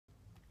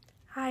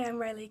Hi, I'm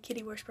Riley,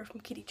 kitty worshiper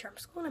from Kitty Charm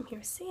School, and I'm here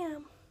with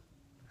Sam.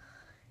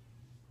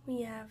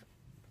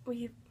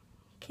 We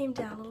came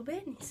down a little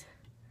bit, and he's...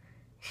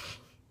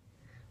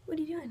 What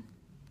are you doing?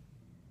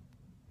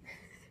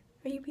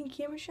 Are you being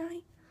camera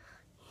shy?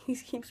 He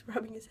keeps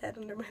rubbing his head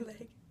under my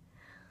leg.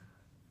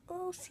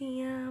 Oh,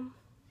 Sam.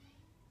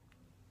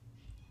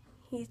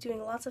 He's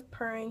doing lots of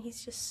purring.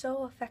 He's just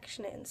so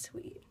affectionate and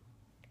sweet.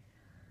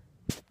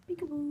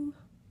 Peekaboo.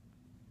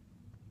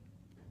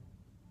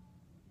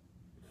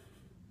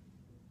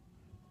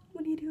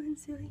 What are you doing,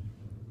 silly?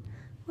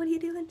 What are you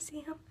doing,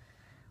 Sam?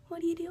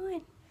 What are you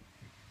doing?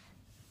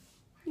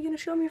 You gonna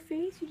show him your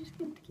face? You're just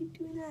gonna keep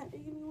doing that. Are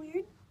you gonna be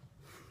weird?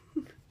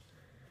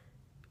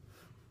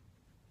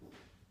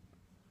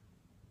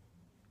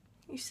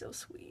 You're so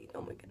sweet.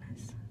 Oh my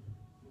goodness.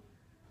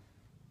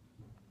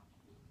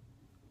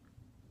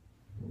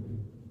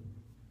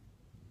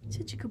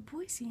 Such a good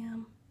boy,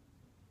 Sam.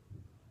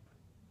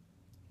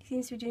 He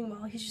seems to be doing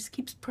well. He just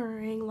keeps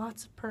purring,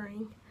 lots of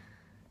purring.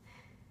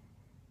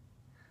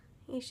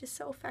 He's just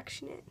so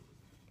affectionate.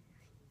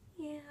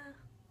 Yeah.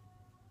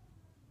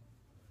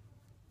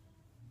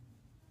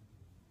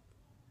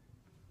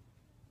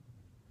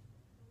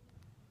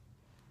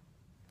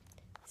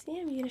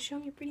 Sam, you gonna show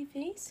him your pretty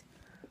face?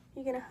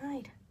 Or you gonna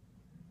hide?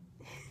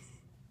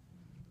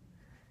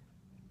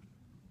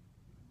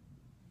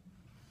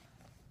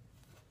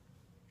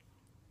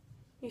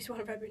 You just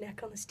want to rub your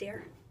neck on the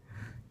stair?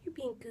 You're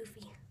being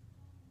goofy.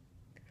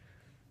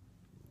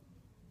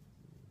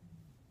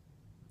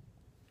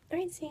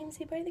 Alright, Sam,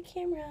 say bye to the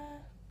camera.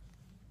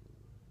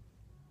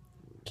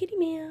 Kitty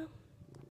meow.